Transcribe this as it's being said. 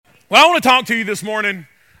Well, I want to talk to you this morning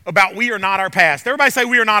about we are not our past. Everybody say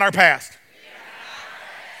we are not our past.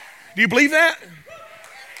 Do you believe that?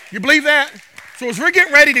 You believe that? So as we're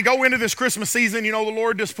getting ready to go into this Christmas season, you know, the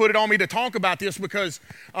Lord just put it on me to talk about this because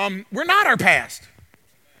we're not our past,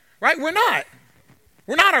 right? We're not.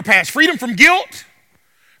 We're not our past. Freedom from guilt,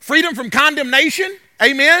 freedom from condemnation,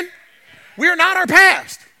 amen? We are not our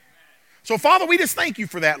past. So, Father, we just thank you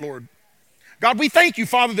for that, Lord. God, we thank you,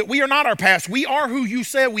 Father, that we are not our past. We are who you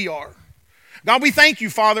said we are. God, we thank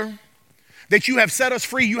you, Father, that you have set us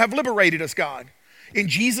free. You have liberated us, God. In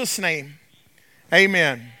Jesus' name,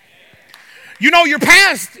 amen. You know, your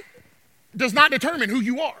past does not determine who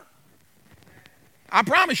you are. I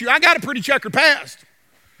promise you, I got a pretty checkered past.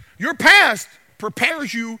 Your past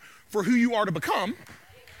prepares you for who you are to become.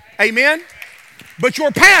 Amen. But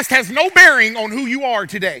your past has no bearing on who you are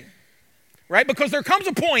today. Right? Because there comes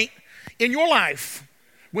a point in your life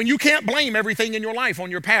when you can't blame everything in your life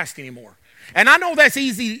on your past anymore. And I know that's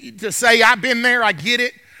easy to say, I've been there, I get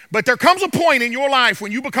it. But there comes a point in your life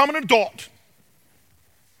when you become an adult.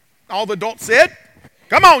 All the adults said,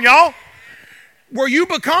 come on, y'all. Where you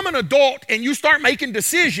become an adult and you start making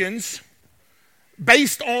decisions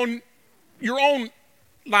based on your own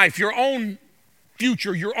life, your own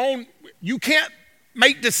future, you can't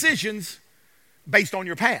make decisions based on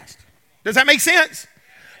your past. Does that make sense?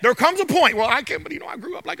 There comes a point, well, I can't, but I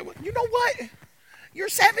grew up like a, you know what? You're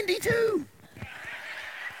 72.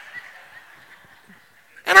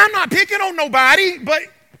 And I'm not picking on nobody, but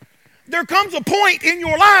there comes a point in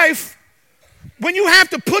your life when you have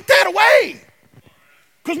to put that away.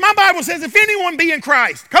 Because my Bible says, if anyone be in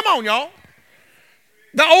Christ, come on, y'all.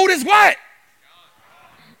 The old is what?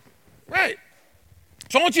 Right.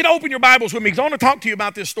 So I want you to open your Bibles with me because I want to talk to you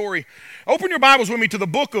about this story. Open your Bibles with me to the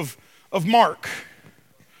book of Mark.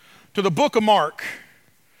 To the book of Mark.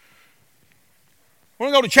 I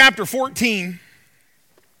want to go to chapter 14.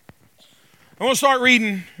 I want to start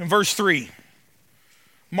reading in verse 3.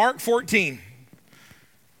 Mark 14.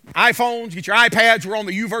 iPhones, get your iPads. We're on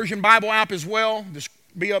the YouVersion Bible app as well. Just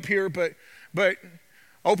be up here, but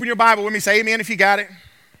open your Bible with me. Say amen if you got it.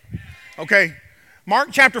 Okay.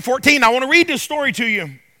 Mark chapter 14. I want to read this story to you.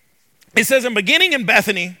 It says, in beginning in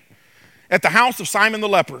Bethany, at the house of Simon the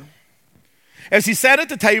leper, as he sat at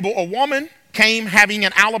the table, a woman came having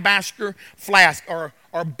an alabaster flask or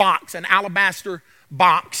box, an alabaster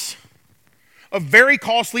box of very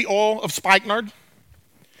costly oil of spikenard.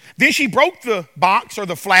 Then she broke the box or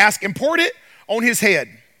the flask and poured it on his head.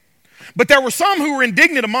 But there were some who were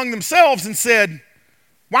indignant among themselves and said,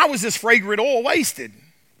 why was this fragrant oil wasted?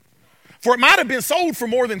 For it might have been sold for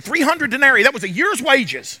more than 300 denarii. That was a year's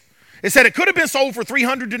wages. It said it could have been sold for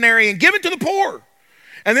 300 denarii and given to the poor.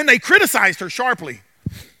 And then they criticized her sharply.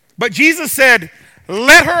 But Jesus said,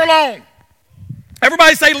 let her alone.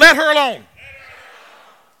 Everybody say, let her alone.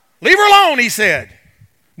 Leave her alone, he said.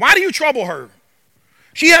 Why do you trouble her?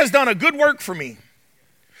 She has done a good work for me.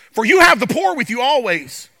 For you have the poor with you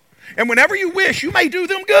always. And whenever you wish, you may do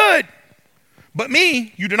them good. But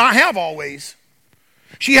me, you do not have always.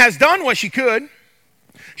 She has done what she could.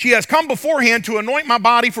 She has come beforehand to anoint my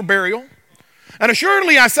body for burial. And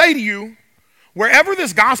assuredly I say to you, wherever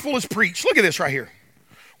this gospel is preached, look at this right here.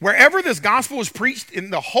 Wherever this gospel is preached in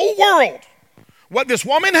the whole world, what this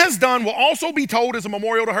woman has done will also be told as a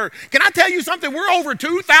memorial to her. Can I tell you something? We're over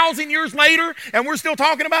 2,000 years later and we're still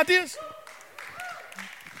talking about this.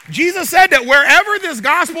 Jesus said that wherever this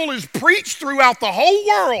gospel is preached throughout the whole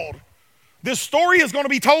world, this story is going to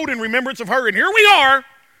be told in remembrance of her. And here we are,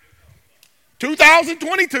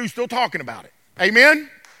 2022, still talking about it. Amen?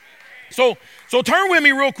 So turn with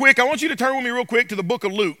me real quick. I want you to turn with me real quick to the book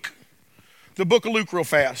of Luke. The book of Luke real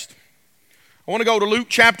fast. I want to go to Luke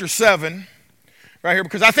chapter 7 right here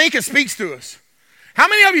because I think it speaks to us. How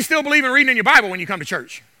many of you still believe in reading in your Bible when you come to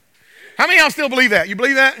church? How many of y'all still believe that? You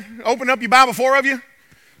believe that? Open up your Bible, 4 of you?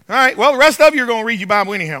 All right, well, the rest of you are going to read your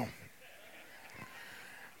Bible anyhow.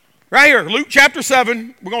 Right here, Luke chapter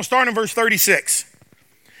 7, we're going to start in verse 36.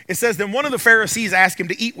 It says, then one of the Pharisees asked him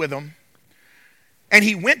to eat with him, and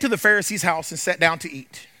he went to the Pharisee's house and sat down to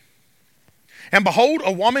eat. And behold,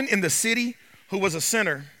 a woman in the city who was a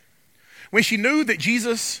sinner, when she knew that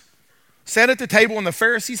Jesus sat at the table in the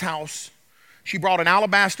Pharisee's house, she brought an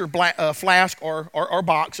alabaster flask or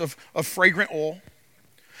box of fragrant oil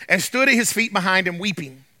and stood at his feet behind him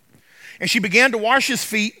weeping. And she began to wash his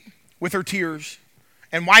feet with her tears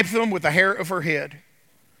and wiped them with the hair of her head.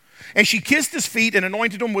 And she kissed his feet and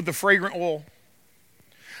anointed them with the fragrant oil.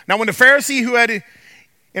 Now when the Pharisee who had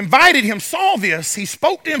invited him saw this, he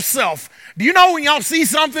spoke to himself. Do you know when y'all see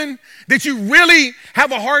something that you really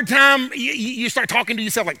have a hard time, you start talking to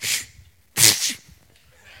yourself like,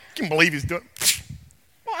 can't believe he's doing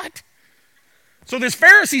what? So this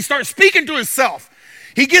Pharisee starts speaking to himself.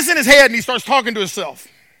 He gets in his head and he starts talking to himself.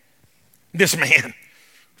 This man,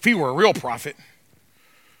 if he were a real prophet,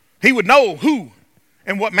 he would know who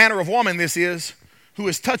and what manner of woman this is who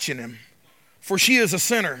is touching him, for she is a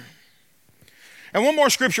sinner. And one more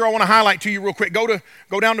scripture I want to highlight to you real quick.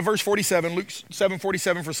 Go down to verse 47, Luke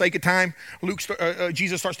 7:47 for sake of time.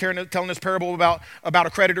 Jesus starts telling this parable about a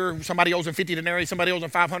creditor. Somebody owes him 50 denarii, somebody owes him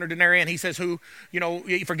 500 denarii, and he says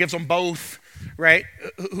he forgives them both, right?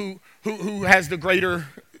 Who has the greater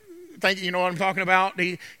thing, you know what I'm talking about?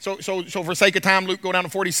 So for sake of time, Luke, go down to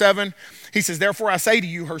 47. He says, therefore I say to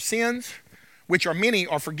you, her sins, which are many,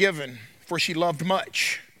 are forgiven, for she loved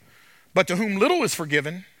much. But to whom little is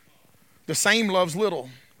forgiven, the same loves little.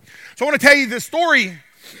 So I want to tell you this story.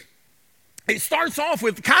 It starts off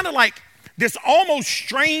with kind of like this almost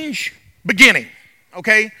strange beginning,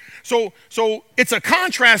 okay? So it's a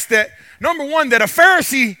contrast that, number one, that a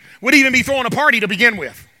Pharisee would even be throwing a party to begin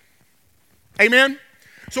with. Amen?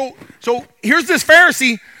 So here's this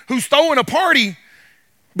Pharisee who's throwing a party,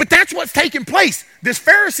 but that's what's taking place. This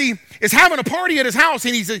Pharisee is having a party at his house,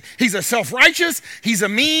 and he's a self-righteous, he's a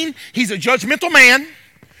mean, he's a judgmental man.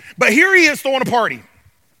 But here he is throwing a party.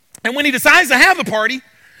 And when he decides to have the party,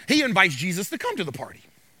 he invites Jesus to come to the party.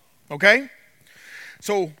 Okay?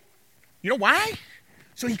 So, you know why?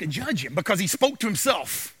 So he could judge him, because he spoke to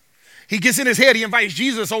himself. He gets in his head, he invites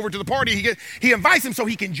Jesus over to the party. He invites him so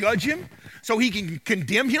he can judge him, so he can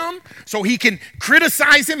condemn him, so he can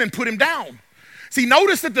criticize him and put him down. See,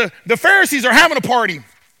 notice that the Pharisees are having a party,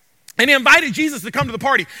 and they invited Jesus to come to the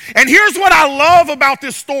party. And here's what I love about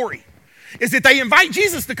this story, is that they invite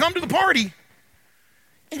Jesus to come to the party,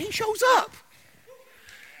 and he shows up.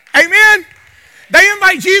 Amen? They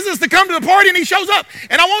invite Jesus to come to the party, and he shows up.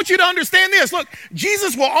 And I want you to understand this. Look,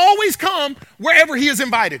 Jesus will always come wherever he is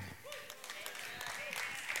invited.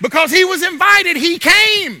 Because he was invited, he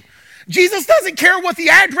came. Jesus doesn't care what the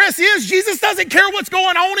address is. Jesus doesn't care what's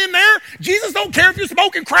going on in there. Jesus don't care if you're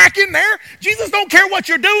smoking crack in there. Jesus don't care what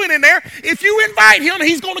you're doing in there. If you invite him,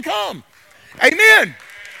 he's going to come. Amen.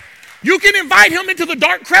 You can invite him into the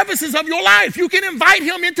dark crevices of your life. You can invite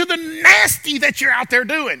him into the nasty that you're out there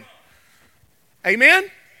doing. Amen?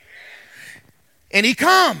 And he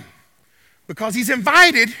come because he's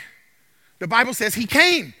invited. The Bible says he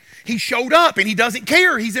came. He showed up, and he doesn't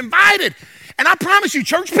care. He's invited. And I promise you,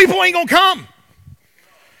 church people ain't going to come.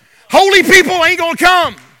 Holy people ain't going to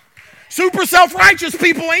come. Super self-righteous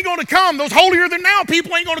people ain't going to come. Those holier than thou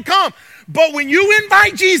people ain't going to come. But when you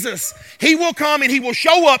invite Jesus, he will come, and he will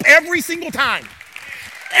show up every single time.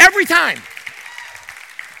 Every time.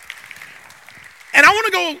 And I want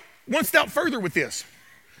to go one step further with this.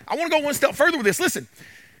 Listen,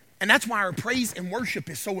 and that's why our praise and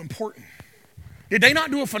worship is so important. Did they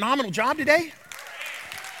not do a phenomenal job today?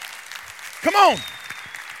 Come on.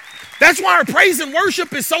 That's why our praise and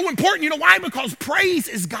worship is so important. You know why? Because praise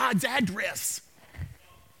is God's address.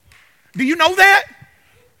 Do you know that?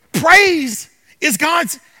 Praise is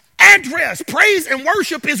God's address. Praise and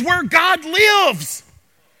worship is where God lives.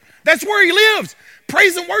 That's where he lives.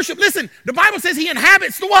 Praise and worship. Listen, the Bible says he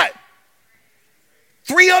inhabits the what?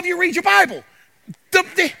 3 of you read your Bible.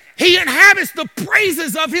 He inhabits the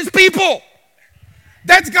praises of his people.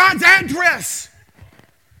 That's God's address.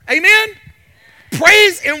 Amen?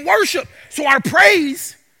 Praise and worship. So our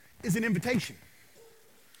praise is an invitation.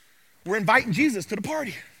 We're inviting Jesus to the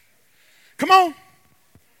party. Come on.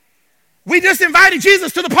 We just invited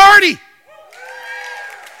Jesus to the party.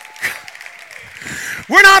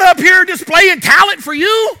 We're not up here displaying talent for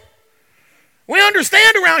you. We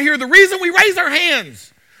understand around here the reason we raise our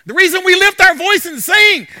hands, the reason we lift our voice and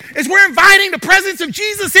sing, is we're inviting the presence of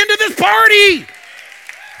Jesus into this party.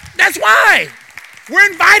 That's why. We're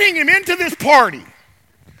inviting him into this party.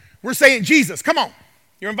 We're saying, Jesus, come on,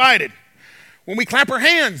 you're invited. When we clap our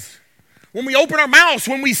hands, when we open our mouths,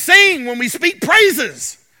 when we sing, when we speak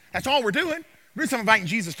praises, that's all we're doing. We're just inviting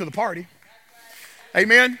Jesus to the party.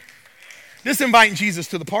 Amen? Just inviting Jesus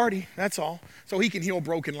to the party, that's all. So he can heal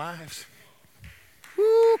broken lives.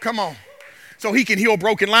 Woo, come on. So he can heal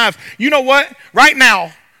broken lives. You know what? Right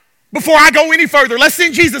now, before I go any further, let's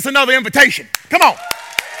send Jesus another invitation. Come on.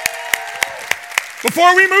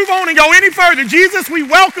 Before we move on and go any further, Jesus, we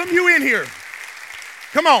welcome you in here.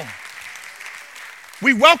 Come on.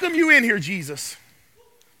 We welcome you in here, Jesus,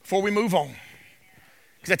 before we move on.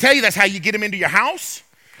 Because I tell you, that's how you get him into your house.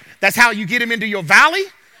 That's how you get him into your valley.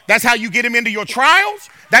 That's how you get him into your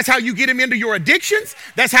trials. That's how you get him into your addictions.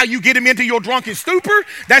 That's how you get him into your drunken stupor.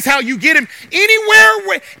 That's how you get him anywhere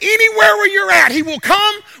where you're at. He will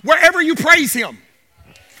come wherever you praise him.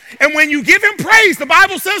 And when you give him praise, the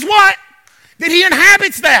Bible says what? That he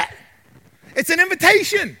inhabits that. It's an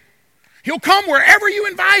invitation. He'll come wherever you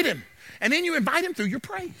invite him. And then you invite him through your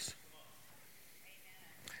praise.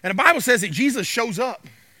 And the Bible says that Jesus shows up.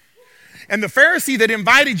 And the Pharisee that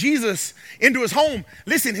invited Jesus into his home,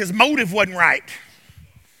 listen, his motive wasn't right.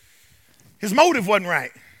 His motive wasn't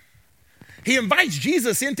right. He invites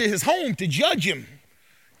Jesus into his home to judge him,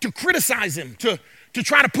 to criticize him, to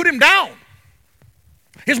try to put him down.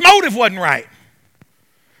 His motive wasn't right.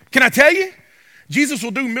 Can I tell you? Jesus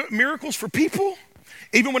will do miracles for people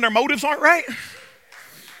even when their motives aren't right.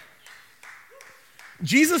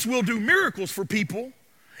 Jesus will do miracles for people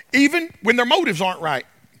even when their motives aren't right.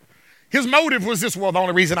 His motive was this: well, the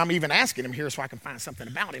only reason I'm even asking him here is so I can find something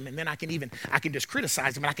about him, and then I can just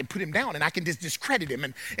criticize him, and I can put him down, and I can just discredit him,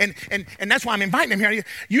 and that's why I'm inviting him here.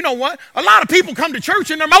 You know what? A lot of people come to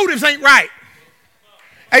church and their motives ain't right.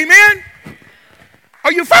 Amen?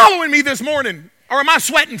 Are you following me this morning, or am I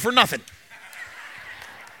sweating for nothing?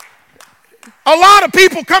 A lot of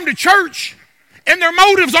people come to church and their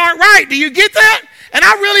motives aren't right. Do you get that? And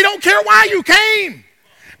I really don't care why you came.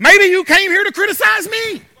 Maybe you came here to criticize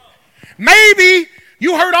me. Maybe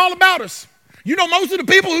you heard all about us. You know, most of the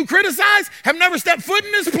people who criticize have never stepped foot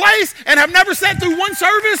in this place and have never sat through one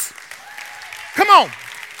service. Come on.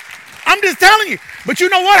 I'm just telling you. But you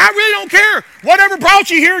know what? I really don't care. Whatever brought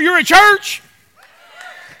you here, you're at church.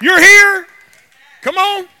 You're here. Come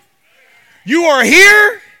on. You are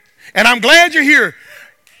here, and I'm glad you're here,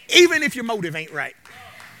 even if your motive ain't right.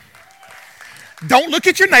 Don't look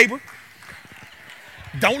at your neighbor.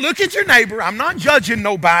 Don't look at your neighbor. I'm not judging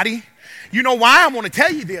nobody. You know why? I want to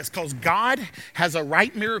tell you this, because God has a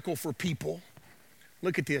right miracle for people.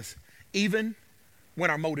 Look at this. Even when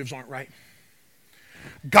our motives aren't right.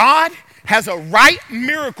 God has a right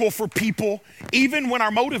miracle for people even when our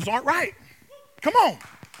motives aren't right. Come on.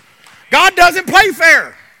 God doesn't play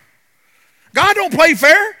fair. God don't play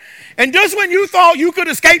fair. And just when you thought you could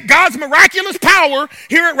escape God's miraculous power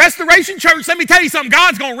here at Restoration Church, let me tell you something.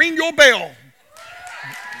 God's going to ring your bell.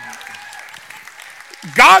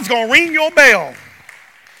 God's going to ring your bell.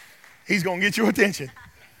 He's going to get your attention.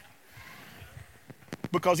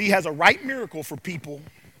 Because he has a right miracle for people,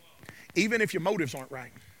 even if your motives aren't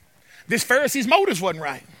right. This Pharisee's motives wasn't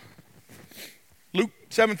right. Luke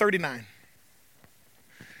 7:39.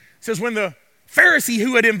 Says when the Pharisee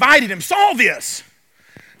who had invited him saw this,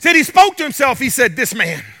 said he spoke to himself, he said, this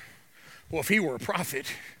man, well, if he were a prophet,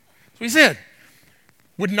 so he said,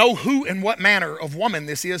 would know who and what manner of woman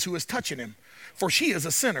this is who is touching him, for she is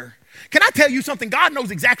a sinner. Can I tell you something? God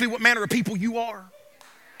knows exactly what manner of people you are.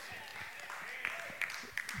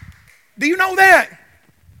 Do you know that?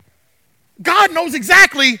 God knows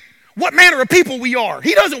exactly what manner of people we are.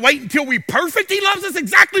 He doesn't wait until we're perfect. He loves us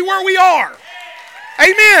exactly where we are.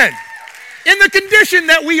 Amen. In the condition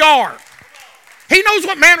that we are. He knows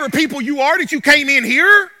what manner of people you are, that you came in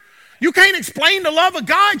here. You can't explain the love of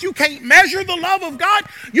God. You can't measure the love of God.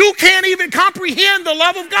 You can't even comprehend the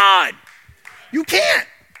love of God. You can't.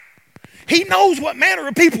 He knows what manner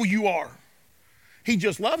of people you are. He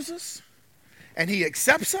just loves us, and he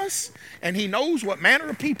accepts us, and he knows what manner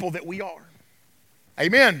of people that we are.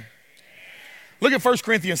 Amen. Look at 1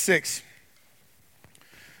 Corinthians 6.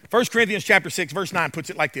 1 Corinthians chapter 6, verse 9 puts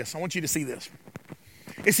it like this. I want you to see this.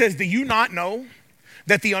 It says, do you not know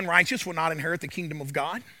that the unrighteous will not inherit the kingdom of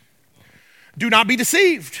God? Do not be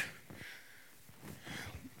deceived.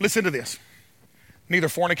 Listen to this. Neither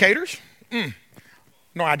fornicators,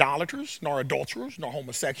 nor idolaters, nor adulterers, nor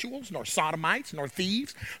homosexuals, nor sodomites, nor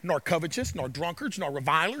thieves, nor covetous, nor drunkards, nor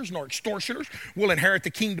revilers, nor extortioners will inherit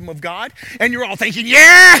the kingdom of God. And you're all thinking,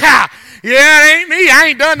 yeah, it ain't me. I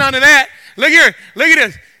ain't done none of that. Look here. Look at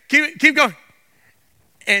this. Keep going.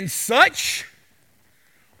 And such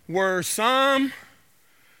were some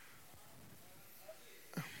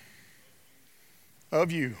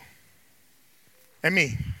of you and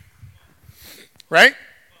me. Right?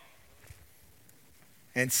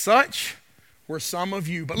 And such were some of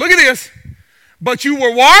you. But look at this. But you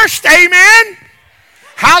were washed. Amen.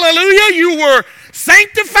 Hallelujah. You were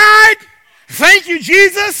sanctified. Thank you,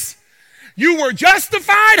 Jesus. You were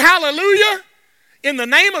justified. Hallelujah. In the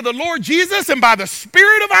name of the Lord Jesus and by the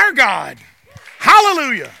Spirit of our God.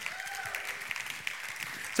 Hallelujah.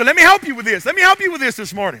 So let me help you with this. Let me help you with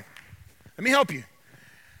this morning. Let me help you.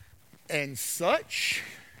 And such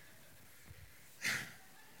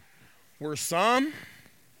were some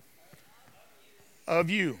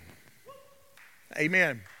of you.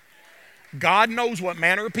 Amen. God knows what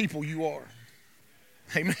manner of people you are.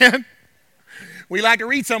 Amen. We like to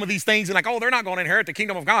read some of these things and like, oh, they're not going to inherit the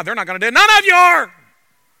kingdom of God. They're not going to do it. None of you are.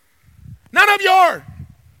 None of you are.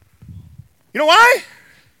 You know why?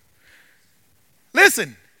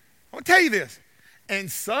 Listen, I'll tell you this.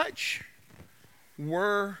 And such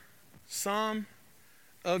were some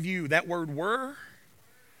of you. That word were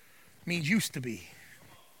means used to be.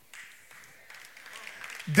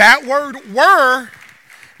 That word were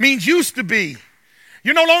means used to be.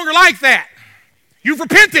 You're no longer like that. You've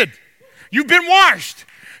repented. You've been washed.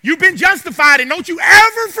 You've been justified. And don't you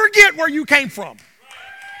ever forget where you came from.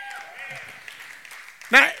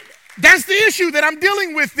 Now, that's the issue that I'm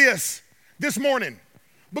dealing with this morning.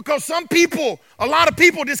 Because some people, a lot of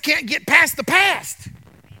people just can't get past the past.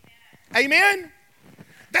 Amen?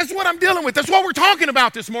 That's what I'm dealing with. That's what we're talking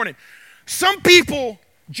about this morning. Some people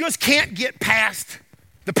just can't get past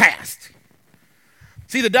the past.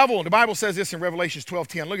 See, the devil, the Bible says this in Revelation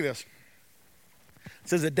 12:10. Look at this. It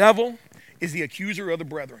says the devil is the accuser of the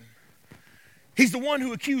brethren. He's the one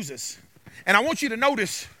who accuses. And I want you to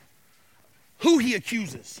notice who he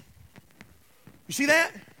accuses. You see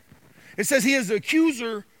that? It says he is the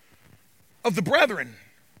accuser of the brethren.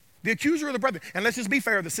 The accuser of the brethren. And let's just be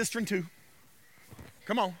fair, the sister too.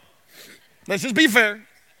 Come on. Let's just be fair.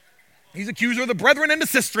 He's accuser of the brethren and the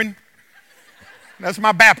sister. That's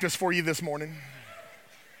my Baptist for you this morning.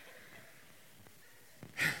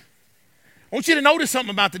 I want you to notice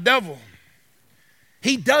something about the devil.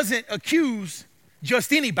 He doesn't accuse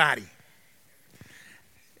just anybody.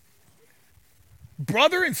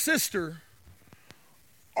 Brother and sister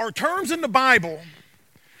are terms in the Bible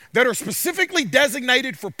that are specifically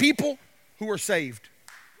designated for people who are saved.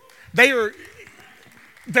 They're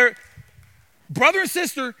brother and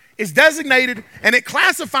sister is designated, and it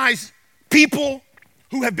classifies people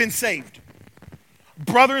who have been saved.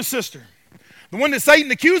 Brother and sister. The one that Satan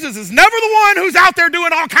accuses is never the one who's out there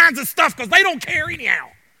doing all kinds of stuff because they don't care anyhow.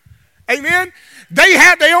 Amen? They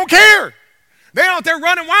don't care. They're out there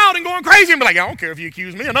running wild and going crazy and be like, I don't care if you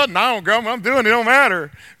accuse me of nothing. I don't care. I'm doing it. It don't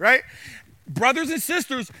matter. Right? Brothers and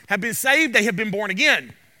sisters have been saved. They have been born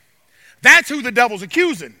again. That's who the devil's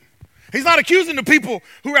accusing. He's not accusing the people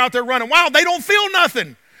who are out there running wild. They don't feel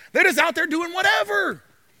nothing. They're just out there doing whatever.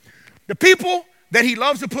 The people that he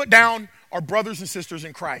loves to put down are brothers and sisters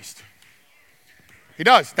in Christ. He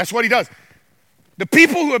does. That's what he does. The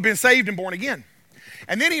people who have been saved and born again.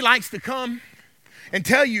 And then he likes to come and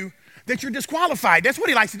tell you that you're disqualified. That's what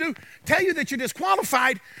he likes to do. Tell you that you're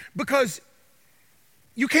disqualified because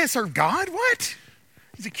you can't serve God. What?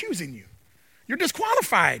 He's accusing you. You're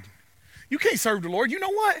disqualified. You can't serve the Lord. You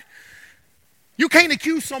know what? You can't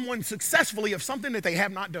accuse someone successfully of something that they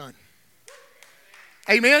have not done.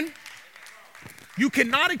 Amen? You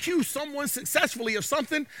cannot accuse someone successfully of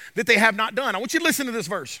something that they have not done. I want you to listen to this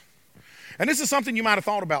verse. And this is something you might have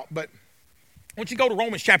thought about, but I want you to go to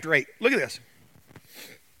Romans chapter 8. Look at this.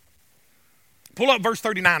 Pull up verse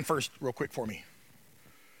 39 first real quick for me.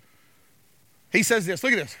 He says this.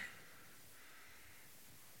 Look at this.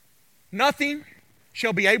 Nothing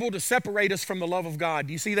shall be able to separate us from the love of God.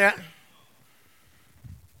 Do you see that?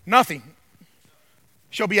 Nothing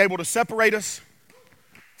shall be able to separate us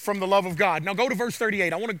from the love of God. Now go to verse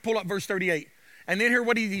 38. I want to pull up verse 38. And then here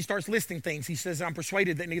what he starts listing things. He says, I'm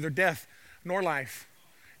persuaded that neither death nor life.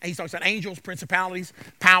 And he talks about angels, principalities,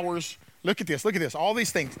 powers. Look at this. Look at this. All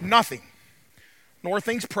these things. Nothing. Nor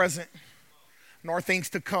things present, nor things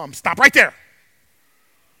to come. Stop right there.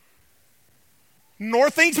 Nor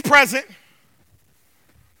things present,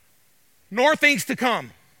 nor things to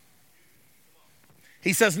come.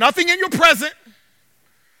 He says nothing in your present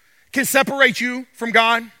can separate you from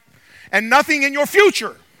God, and nothing in your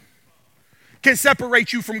future can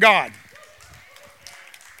separate you from God.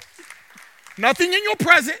 Nothing in your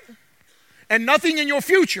present and nothing in your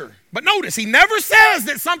future. But notice, he never says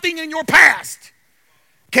that something in your past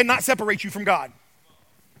cannot separate you from God.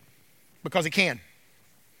 Because it can.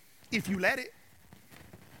 If you let it.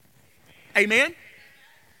 Amen?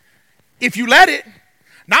 If you let it.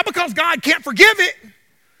 Not because God can't forgive it.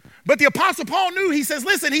 But the Apostle Paul knew, he says,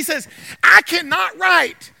 listen, he says, I cannot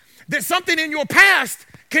write that something in your past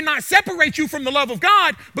cannot separate you from the love of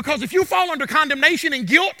God, because if you fall under condemnation and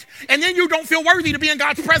guilt, and then you don't feel worthy to be in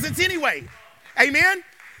God's presence anyway. Amen?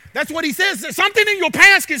 That's what he says. That something in your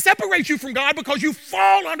past can separate you from God because you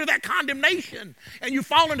fall under that condemnation and you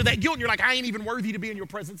fall under that guilt and you're like, I ain't even worthy to be in your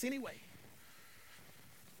presence anyway.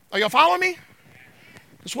 Are y'all following me?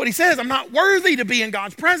 That's what he says. I'm not worthy to be in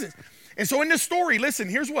God's presence. And so in this story, listen,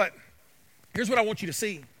 here's what I want you to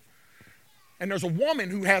see. And there's a woman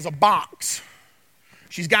who has a box.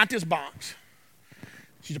 She's got this box.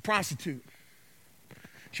 She's a prostitute.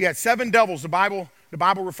 She had 7 devils. The Bible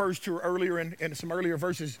refers to her earlier in some earlier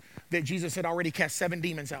verses that Jesus had already cast 7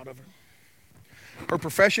 demons out of her. Her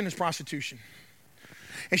profession is prostitution.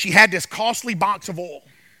 and she had this costly box of oil.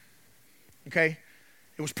 Okay?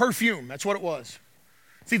 It was perfume. That's what it was.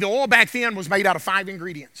 See, the oil back then was made out of 5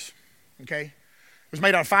 ingredients. Okay? It was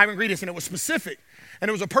made out of 5 ingredients, and it was specific. And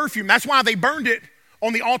it was a perfume. That's why they burned it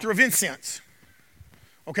on the altar of incense.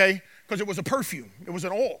 Okay? Because it was a perfume. It was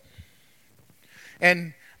an oil.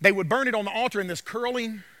 And they would burn it on the altar, and this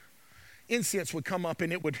curling incense would come up,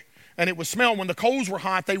 and it would smell. When the coals were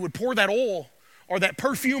hot, they would pour that oil or that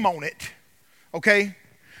perfume on it, okay?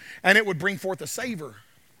 And it would bring forth a savor.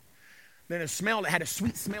 Then it had a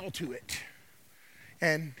sweet smell to it.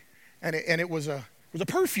 And it was a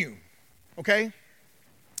perfume, okay?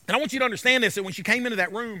 And I want you to understand this, that when she came into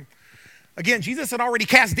that room, again, Jesus had already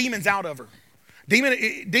cast demons out of her.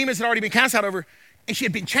 Demons had already been cast out of her, and she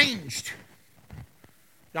had been changed.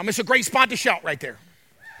 Y'all miss a great spot to shout right there.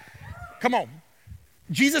 Come on.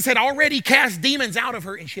 Jesus had already cast demons out of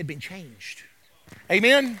her, and she had been changed.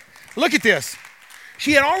 Amen? Look at this.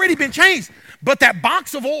 She had already been changed, but that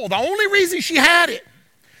box of oil, the only reason she had it,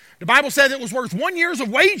 the Bible said it was worth 1 year's of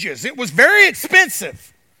wages. It was very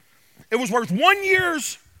expensive. It was worth 1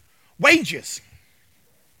 year's wages.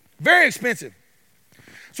 Very expensive.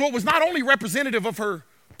 So it was not only representative of her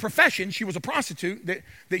profession, she was a prostitute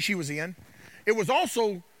that she was in, it was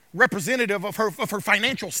also representative of her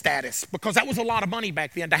financial status, because that was a lot of money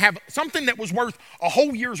back then to have something that was worth a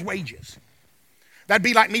whole year's wages. That'd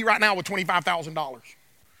be like me right now with $25,000.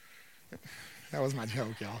 That was my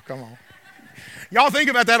joke, y'all. Come on. Y'all think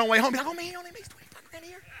about that on the way home. Be like, oh man, he only makes 25 grand a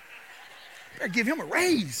year. Better give him a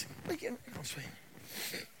raise.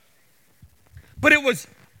 But it was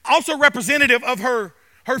also representative of her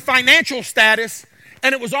financial status,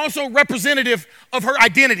 and it was also representative of her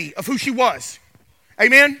identity, of who she was.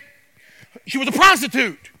 Amen? She was a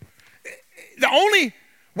prostitute. The only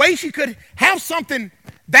way she could have something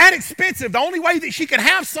that expensive, the only way that she could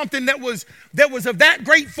have something that was of that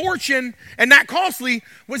great fortune and that costly,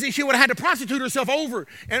 was that she would have had to prostitute herself over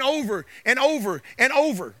and over and over and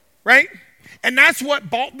over, right? And that's what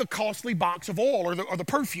bought the costly box of oil or the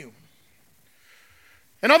perfume.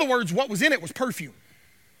 In other words, what was in it was perfume.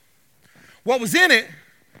 What was in it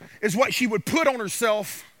is what she would put on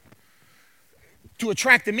herself to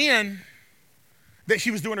attract the men that she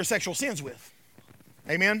was doing her sexual sins with.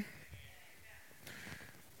 Amen?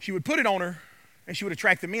 She would put it on her, and she would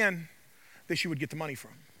attract the men that she would get the money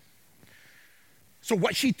from. So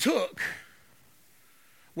what she took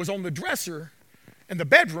was on the dresser in the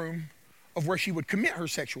bedroom of where she would commit her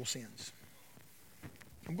sexual sins.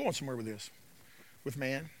 I'm going somewhere with this. With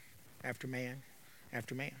man after man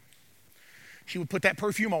after man. She would put that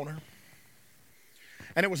perfume on her,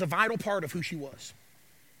 and it was a vital part of who she was.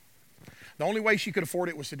 The only way she could afford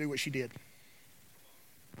it was to do what she did.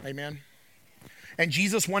 Amen? And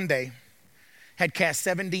Jesus one day had cast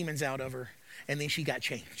 7 demons out of her, and then she got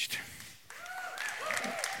changed.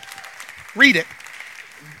 Read it.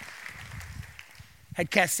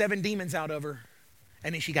 Had cast 7 demons out of her,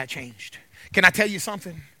 and then she got changed. Can I tell you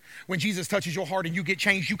something? When Jesus touches your heart and you get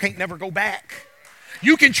changed, you can't never go back.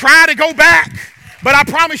 You can try to go back, but I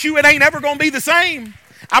promise you it ain't ever going to be the same.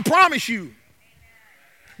 I promise you.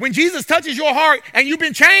 When Jesus touches your heart and you've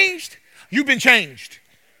been changed, you've been changed.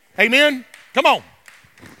 Amen? Come on.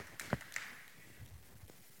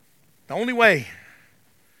 The only way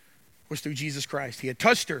was through Jesus Christ. He had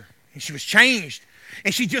touched her and she was changed.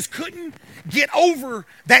 And she just couldn't get over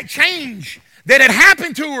that change that had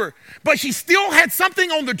happened to her. But she still had something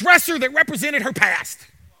on the dresser that represented her past.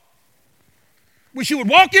 When she would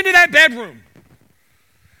walk into that bedroom,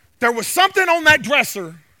 there was something on that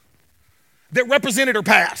dresser that represented her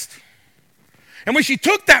past. And when she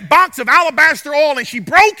took that box of alabaster oil and she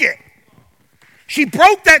broke it, she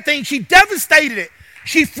broke that thing, she devastated it,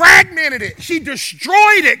 she fragmented it, she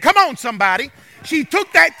destroyed it. Come on, somebody. She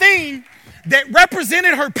took that thing that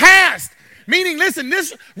represented her past. Meaning, listen,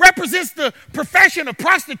 this represents the profession of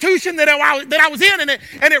prostitution that I was in, and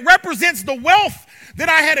it represents the wealth that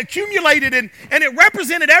I had accumulated, and it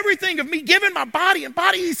represented everything of me giving my body.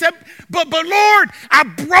 He said, but Lord, I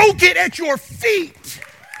broke it at your feet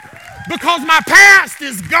because my past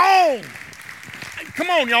is gone. Come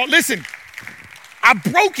on, y'all, listen. I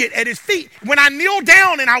broke it at his feet. When I kneel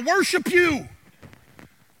down and I worship you,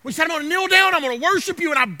 we said, I'm going to kneel down, I'm going to worship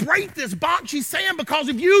you, and I break this box. She's saying, because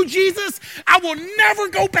of you, Jesus, I will never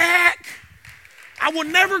go back. I will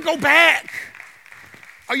never go back.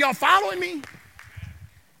 Are y'all following me?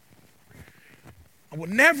 I will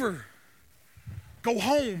never go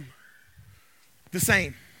home the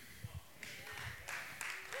same.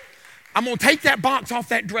 I'm going to take that box off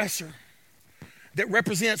that dresser that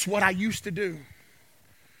represents what I used to do.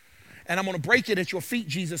 And I'm going to break it at your feet,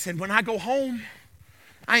 Jesus. And when I go home,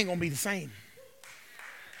 I ain't going to be the same.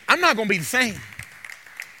 I'm not going to be the same.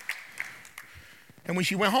 And when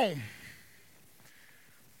she went home,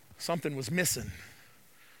 something was missing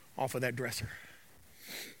off of that dresser.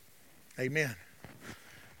 Amen.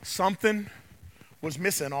 Something was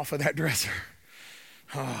missing off of that dresser.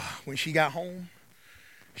 When she got home,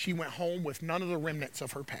 she went home with none of the remnants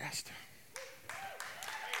of her past.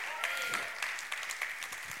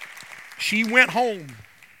 She went home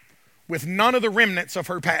with none of the remnants of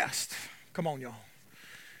her past. Come on, y'all.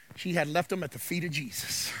 She had left them at the feet of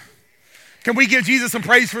Jesus. Can we give Jesus some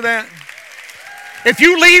praise for that? If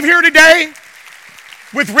you leave here today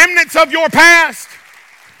with remnants of your past,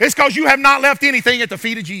 it's because you have not left anything at the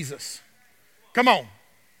feet of Jesus. Come on.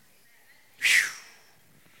 Whew.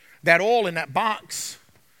 That oil in that box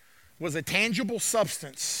was a tangible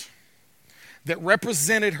substance that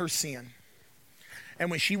represented her sin.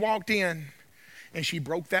 And when she walked in and she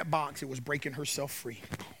broke that box, it was breaking herself free.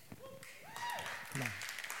 Come on.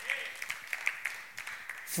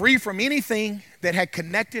 Free from anything that had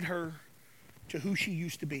connected her to who she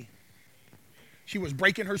used to be. She was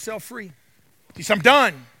breaking herself free. She said, I'm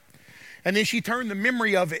done. And then she turned the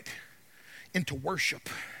memory of it into worship.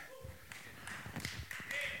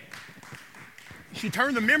 She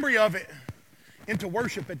turned the memory of it into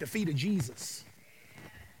worship at the feet of Jesus.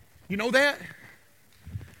 You know that?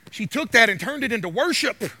 She took that and turned it into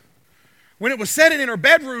worship. When it was setting in her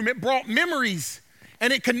bedroom, it brought memories,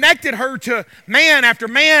 and it connected her to man after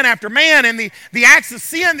man after man, and the acts of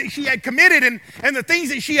sin that she had committed, and the things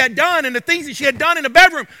that she had done, and the things that she had done in the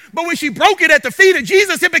bedroom. But when she broke it at the feet of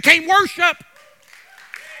Jesus, it became worship.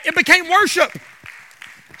 It became worship.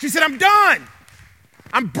 She said, I'm done.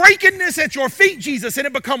 I'm breaking this at your feet, Jesus, and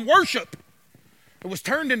it became worship. It was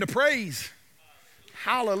turned into praise.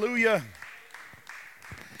 Hallelujah.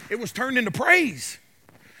 It was turned into praise.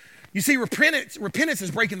 You see, repentance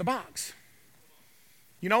is breaking the box.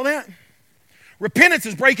 You know that? Repentance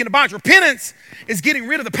is breaking the box. Repentance is getting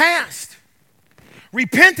rid of the past.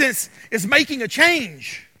 Repentance is making a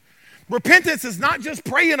change. Repentance is not just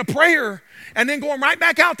praying a prayer and then going right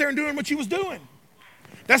back out there and doing what you was doing.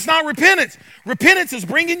 That's not repentance. Repentance is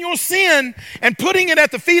bringing your sin and putting it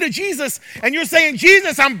at the feet of Jesus, and you're saying,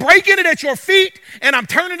 Jesus, I'm breaking it at your feet and I'm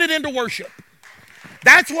turning it into worship.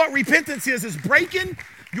 That's what repentance is breaking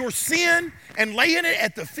your sin and laying it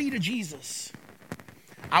at the feet of Jesus.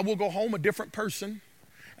 I will go home a different person,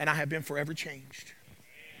 and I have been forever changed.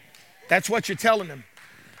 That's what you're telling them.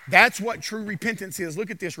 That's what true repentance is. Look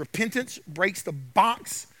at this. Repentance breaks the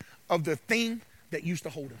box of the thing that used to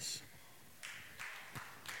hold us.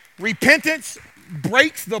 Repentance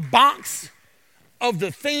breaks the box of the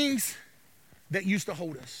things that used to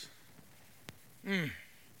hold us.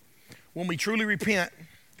 When we truly repent,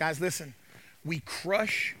 guys, listen, we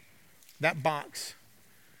crush that box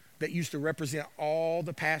that used to represent all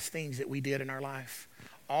the past things that we did in our life,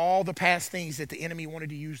 all the past things that the enemy wanted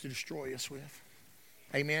to use to destroy us with.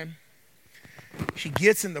 Amen. She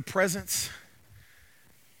gets in the presence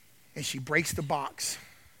and she breaks the box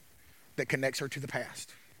that connects her to the past.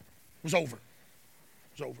 It was over.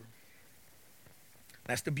 It was over.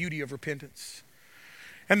 That's the beauty of repentance.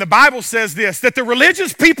 And the Bible says this, that the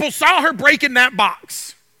religious people saw her breaking that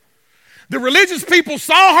box. The religious people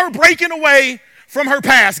saw her breaking away from her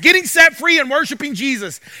past, getting set free and worshiping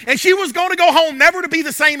Jesus. And she was going to go home, never to be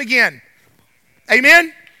the same again.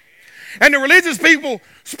 Amen? And the religious people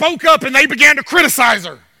spoke up and they began to criticize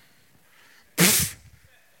her.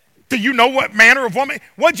 Do you know what manner of woman?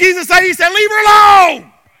 What Jesus said? He said, leave her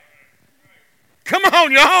alone. Come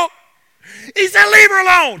on, y'all. He said, leave her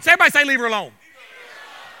alone. So everybody say, leave her alone.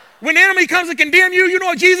 When the enemy comes to condemn you, you know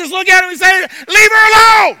what Jesus look at him and say, leave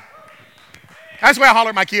her alone. That's why I holler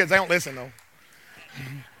at my kids. They don't listen, though.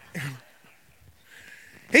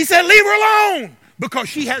 He said, leave her alone because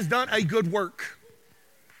she has done a good work.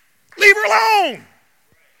 Leave her alone.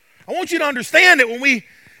 I want you to understand that when we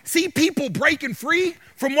see people breaking free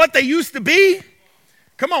from what they used to be,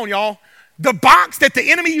 come on, y'all. The box that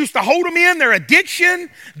the enemy used to hold them in, their addiction,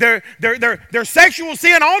 their sexual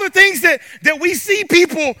sin, all the things that we see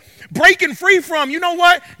people breaking free from. You know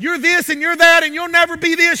what? You're this and you're that and you'll never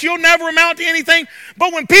be this. You'll never amount to anything.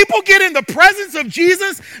 But when people get in the presence of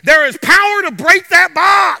Jesus, there is power to break that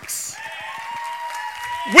box.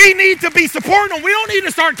 We need to be supporting them. We don't need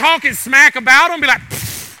to start talking smack about them. Be like,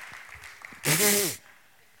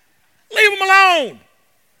 leave them alone.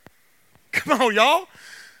 Come on, y'all.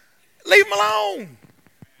 Leave them alone.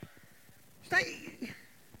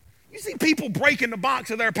 You see people breaking the box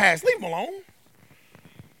of their past. Leave them alone.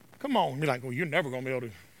 Come on. You're like, well, you're never going to be able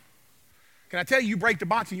to. Can I tell you, you break the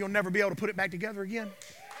box and you'll never be able to put it back together again?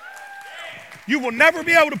 You will never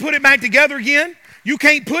be able to put it back together again. You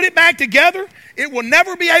can't put it back together. It will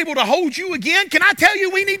never be able to hold you again. Can I tell you,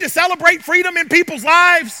 we need to celebrate freedom in people's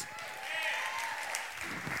lives?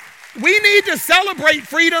 We need to celebrate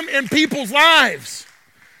freedom in people's lives.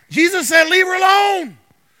 Jesus said, leave her alone,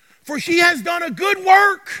 for she has done a good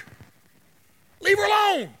work. Leave her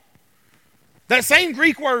alone. That same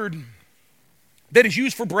Greek word that is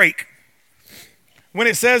used for break, when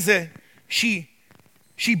it says that she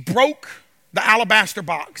broke the alabaster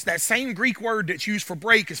box, that same Greek word that's used for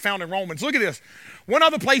break is found in Romans. Look at this. One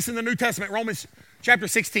other place in the New Testament, Romans chapter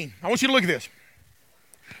 16. I want you to look at this.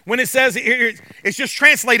 When it says, it's just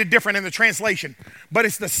translated different in the translation, but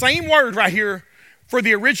it's the same word right here for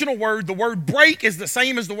the original word. The word break is the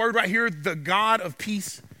same as the word right here, the God of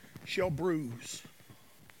peace shall bruise.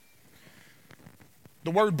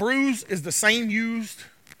 The word bruise is the same used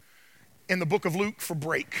in the book of Luke for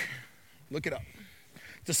break. Look it up.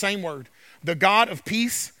 It's the same word. The God of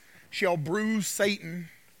peace shall bruise Satan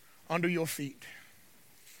under your feet.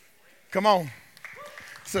 Come on.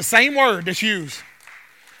 It's the same word that's used.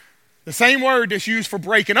 The same word that's used for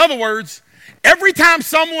break. In other words, every time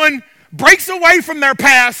someone breaks away from their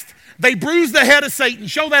past, they bruise the head of Satan.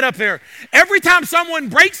 Show that up there. Every time someone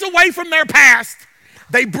breaks away from their past,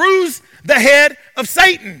 they bruise the head of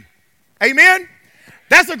Satan. Amen?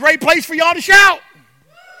 That's a great place for y'all to shout.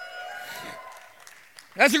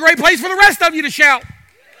 That's a great place for the rest of you to shout.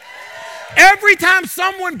 Every time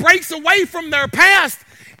someone breaks away from their past,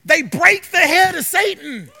 they break the head of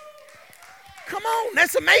Satan. Come on,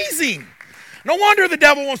 that's amazing. No wonder the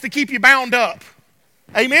devil wants to keep you bound up.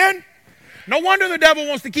 Amen? No wonder the devil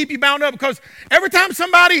wants to keep you bound up, because every time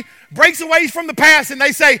somebody breaks away from the past and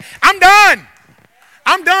they say, I'm done.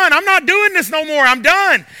 I'm done. I'm not doing this no more. I'm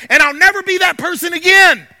done. And I'll never be that person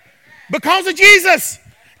again because of Jesus.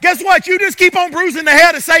 Guess what? You just keep on bruising the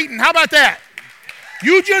head of Satan. How about that?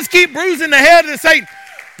 You just keep bruising the head of Satan.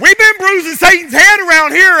 We've been bruising Satan's head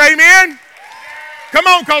around here, amen? Come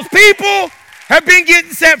on, because people have been getting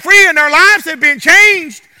set free and their lives have been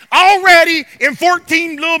changed already in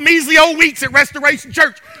 14 little measly old weeks at Restoration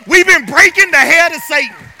Church. We've been breaking the head of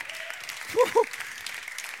Satan.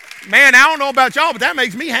 Man, I don't know about y'all, but that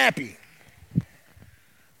makes me happy.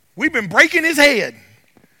 We've been breaking his head.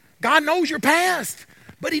 God knows your past,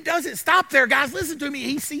 but he doesn't stop there. Guys, listen to me.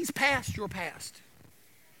 He sees past your past.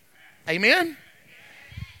 Amen?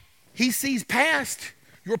 He sees past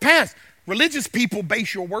your past. Religious people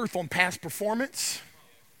base your worth on past performance,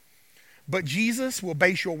 but Jesus will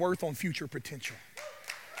base your worth on future potential.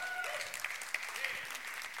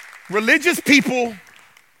 Religious people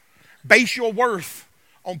base your worth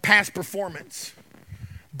on past performance,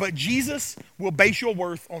 but Jesus will base your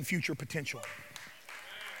worth on future potential.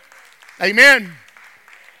 Amen.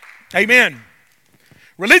 Amen.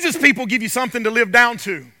 Religious people give you something to live down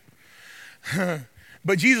to,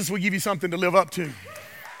 but Jesus will give you something to live up to.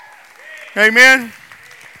 Amen.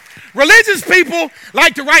 Religious people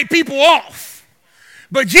like to write people off,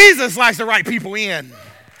 but Jesus likes to write people in.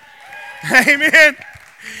 Amen.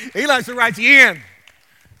 He likes to write you in.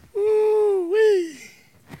 Ooh-wee.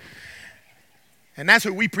 And that's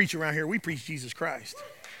what we preach around here. We preach Jesus Christ.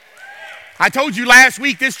 I told you last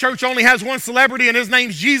week this church only has one celebrity, and his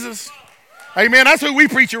name's Jesus. Amen. That's what we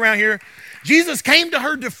preach around here. Jesus came to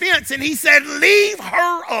her defense and he said, leave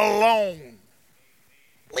her alone.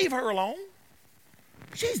 Leave her alone.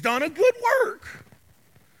 She's done a good work.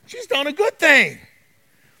 She's done a good thing.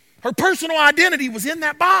 Her personal identity was in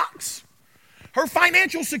that box. Her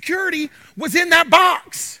financial security was in that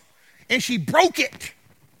box. And she broke it.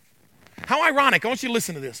 How ironic. I want you to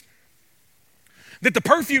listen to this. That the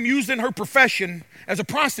perfume used in her profession as a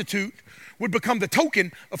prostitute would become the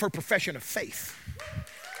token of her profession of faith.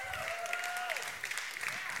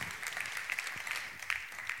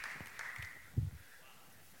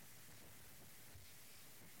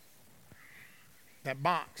 That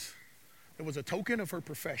box that was a token of her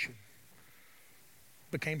profession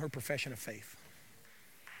became her profession of faith.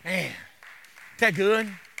 Man, is that good?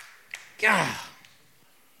 God.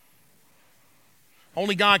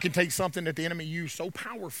 Only God can take something that the enemy used so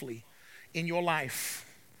powerfully in your life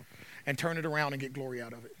and turn it around and get glory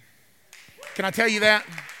out of it. Can I tell you that?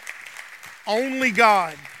 Only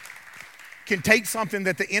God can take something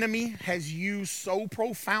that the enemy has used so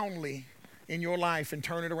profoundly in your life and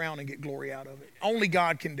turn it around and get glory out of it. Only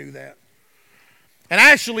God can do that. And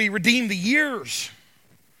actually redeem the years.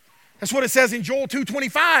 That's what it says in Joel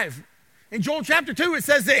 2:25. In Joel chapter 2, it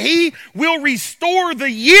says that he will restore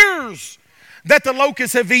the years that the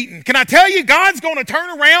locusts have eaten. Can I tell you, God's going to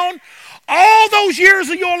turn around all those years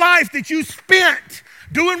of your life that you spent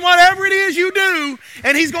doing whatever it is you do,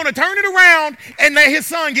 and he's going to turn it around and let his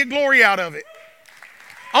son get glory out of it.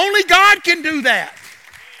 Only God can do that.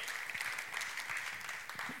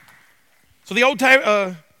 So the Old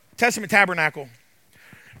Testament tabernacle,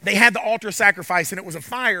 they had the altar of sacrifice, and it was a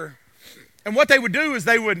fire. And what they would do is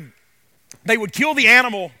they would kill the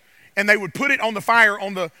animal, and they would put it on the fire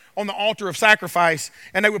on the altar of sacrifice,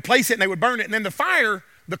 and they would place it and they would burn it. And then the fire,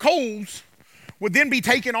 the coals, would then be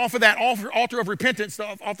taken off of that altar of repentance,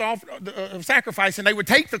 off the altar of sacrifice, and they would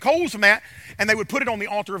take the coals from that and they would put it on the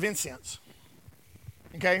altar of incense.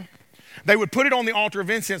 Okay? They would put it on the altar of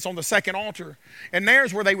incense on the second altar, and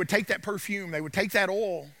there's where they would take that perfume, they would take that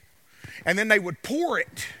oil, and then they would pour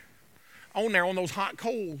it on there on those hot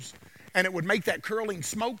coals, and it would make that curling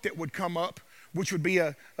smoke that would come up, which would be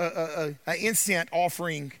a incense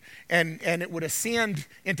offering, and it would ascend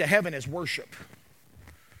into heaven as worship.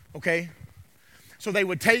 Okay? So they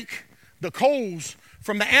would take the coals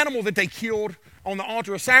from the animal that they killed on the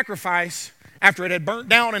altar of sacrifice after it had burnt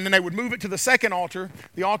down, and then they would move it to the second altar,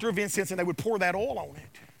 the altar of incense, and they would pour that oil on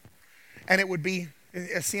it. And it would be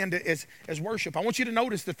ascend as worship. I want you to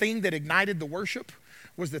notice the thing that ignited the worship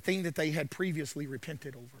was the thing that they had previously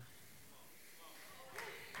repented over.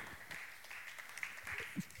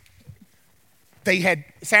 They had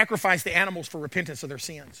sacrificed the animals for repentance of their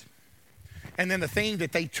sins. And then the thing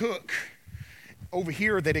that they took over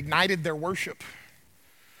here that ignited their worship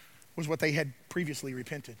was what they had previously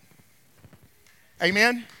repented.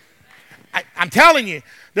 Amen? I'm telling you,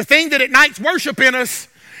 the thing that ignites worship in us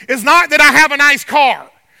is not that I have a nice car,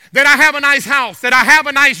 that I have a nice house, that I have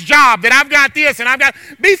a nice job, that I've got this and I've got...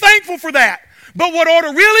 Be thankful for that. But what ought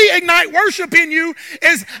to really ignite worship in you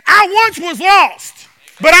is, I once was lost,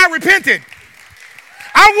 but I repented.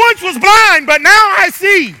 I once was blind, but now I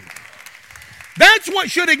see. That's what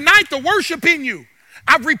should ignite the worship in you.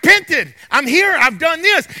 I've repented. I'm here. I've done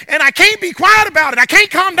this. And I can't be quiet about it. I can't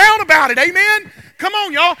calm down about it. Amen? Come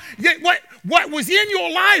on, y'all. What was in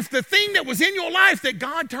your life, the thing that was in your life that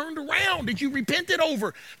God turned around, that you repented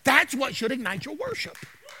over, that's what should ignite your worship.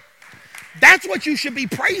 That's what you should be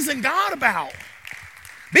praising God about.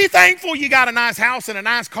 Be thankful you got a nice house and a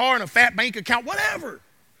nice car and a fat bank account, whatever.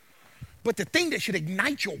 But the thing that should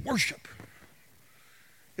ignite your worship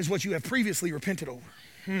is what you have previously repented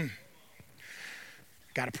over.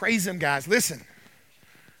 Got to praise him, guys. Listen,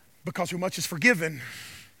 because who much is forgiven,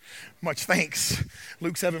 much thanks.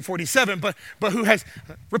 Luke 7:47. But who has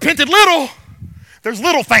repented little, there's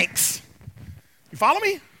little thanks. You follow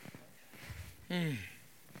me?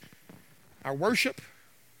 Our worship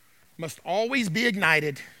must always be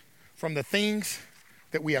ignited from the things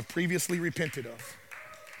that we have previously repented of.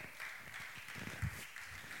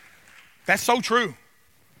 That's so true.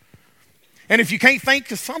 And if you can't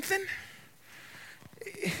think of something,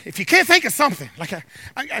 like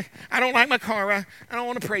I don't like my car, I don't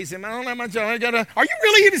want to praise him, I don't like my job, are you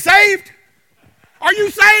really even saved? Are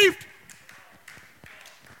you saved?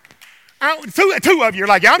 Two of you are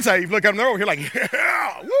like, yeah, I'm saved. Look, I'm over here like,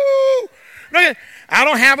 yeah, woo. Look, I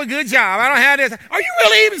don't have a good job. I don't have this. Are you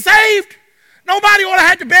really even saved? Nobody ought to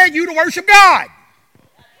have to beg you to worship God.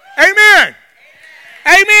 Amen.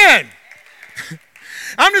 Amen.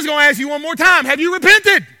 I'm just going to ask you one more time. Have you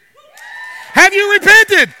repented? Have you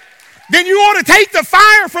repented? Then you ought to take the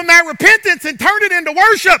fire from that repentance and turn it into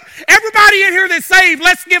worship. Everybody in here that's saved,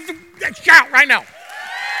 let's give a shout right now.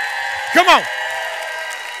 Come on.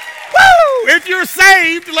 Woo! If you're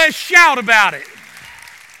saved, let's shout about it.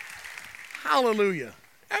 Hallelujah.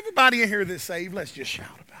 Everybody in here that's saved, let's just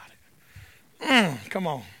shout about it. Come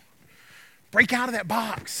on. Break out of that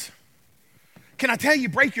box. Can I tell you,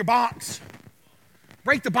 break your box.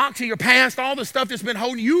 Break the box of your past, all the stuff that's been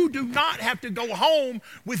holding. You do not have to go home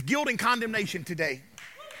with guilt and condemnation today.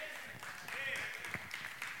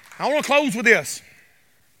 I want to close with this.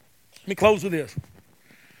 Let me close with this.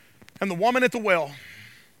 And the woman at the well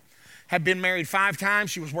had been married 5 times.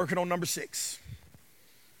 She was working on number 6.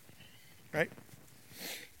 Right?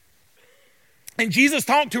 And Jesus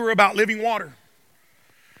talked to her about living water.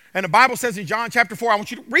 And the Bible says in John chapter 4, I want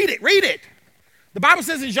you to read it. The Bible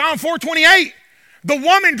says in John 4:28, the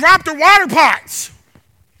woman dropped her water pots.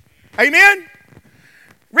 Amen?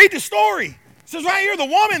 Read the story. It says right here, the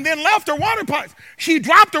woman then left her water pots. She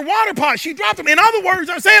dropped her water pots. She dropped them. In other words,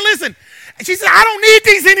 I'm saying, listen, she said, I don't need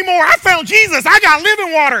these anymore. I found Jesus. I got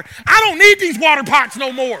living water. I don't need these water pots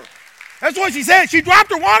no more. That's what she said. She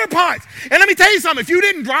dropped her water pots. And let me tell you something. If you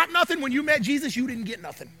didn't drop nothing when you met Jesus, you didn't get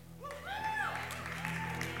nothing.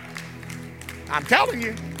 I'm telling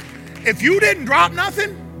you. If you didn't drop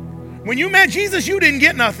nothing, when you met Jesus, you didn't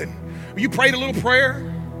get nothing. You prayed a little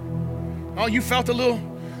prayer. Oh, you felt a little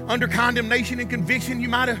under condemnation and conviction. You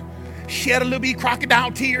might have shed a little bit of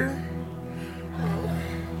crocodile tear.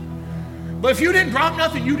 But if you didn't drop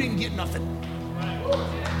nothing, you didn't get nothing.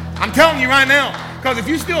 I'm telling you right now, because if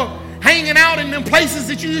you still hanging out in them places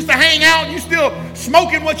that you used to hang out, you still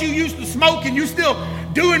smoking what you used to smoke, and you still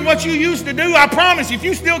doing what you used to do, I promise you, if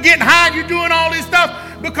you still getting high and you're doing all this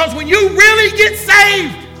stuff, because when you really get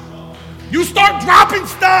saved, you start dropping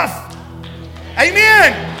stuff.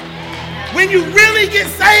 Amen. When you really get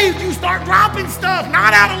saved, you start dropping stuff,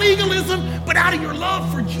 not out of legalism, but out of your love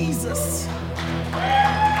for Jesus.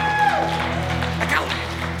 Like,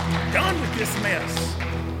 I'm done with this mess.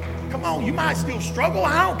 Come on, you might still struggle.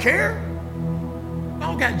 I don't care. I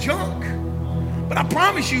don't got junk. But I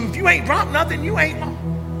promise you, if you ain't dropped nothing, you ain't.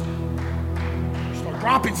 Start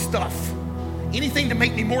dropping stuff. Anything to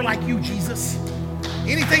make me more like you, Jesus.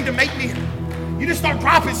 Anything to make me. You just start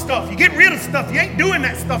dropping stuff. You get rid of stuff. You ain't doing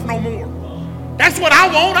that stuff no more. That's what I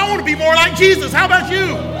want. I want to be more like Jesus. How about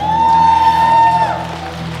you?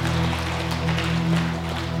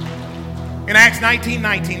 In Acts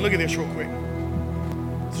 19:19, look at this real quick.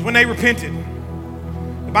 This is when they repented.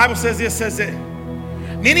 The Bible says this, says that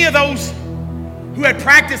many of those who had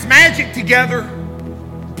practiced magic together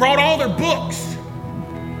brought all their books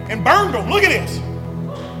and burned them. Look at this.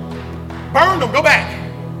 Burned them. Go back.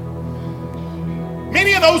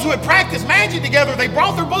 Many of those who had practiced magic together, they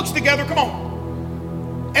brought their books together. Come on.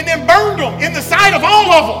 And then burned them in the sight of all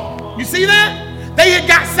of them. You see that? They had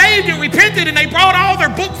got saved and repented, and they brought all their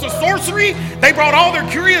books of sorcery. They brought all their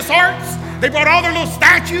curious arts. They brought all their little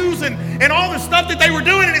statues and all the stuff that they were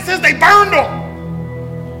doing, and it says they burned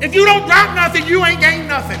them. If you don't drop nothing, you ain't gained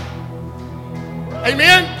nothing.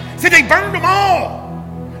 Amen? So they burned them all.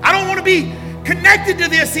 I don't want to be connected to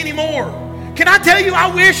this anymore. Can I tell you, I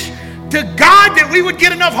wish to God that we would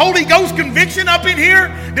get enough Holy Ghost conviction up in here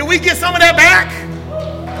that we get some of that back.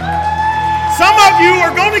 Some of you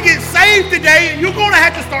are going to get saved today, and you're going to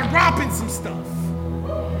have to start dropping some stuff.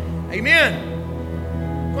 Amen.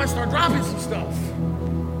 You're going to start dropping some stuff.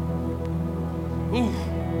 Ooh.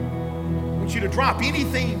 I want you to drop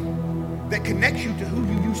anything that connects you to who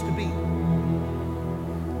you used to be.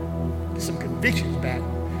 Get some convictions back.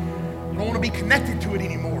 I don't want to be connected to it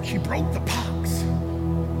anymore. She broke the box.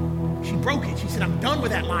 She broke it. She said, I'm done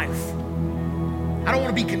with that life. I don't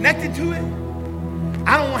want to be connected to it.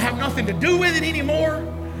 I don't want to have nothing to do with it anymore.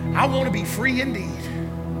 I want to be free indeed.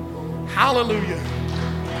 Hallelujah.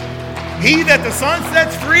 He that the Son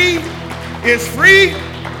sets free is free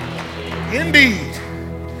indeed.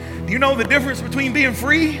 Do you know the difference between being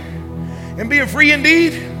free and being free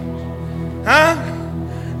indeed? Huh?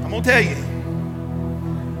 I'm going to tell you.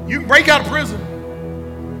 You can break out of prison.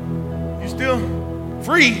 You're still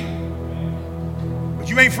free. But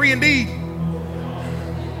you ain't free indeed.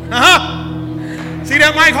 Uh-huh. See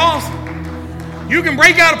that, Mike Hoss? You can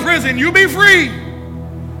break out of prison. You'll be free.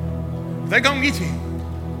 They're going to get you.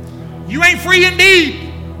 You ain't free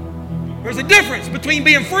indeed. There's a difference between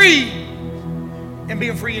being free and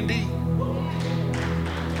being free indeed.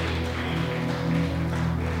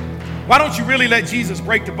 Why don't you really let Jesus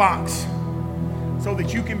break the box so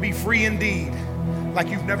that you can be free indeed like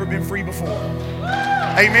you've never been free before?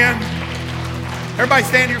 Amen. Everybody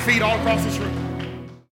stand to your feet all across this room.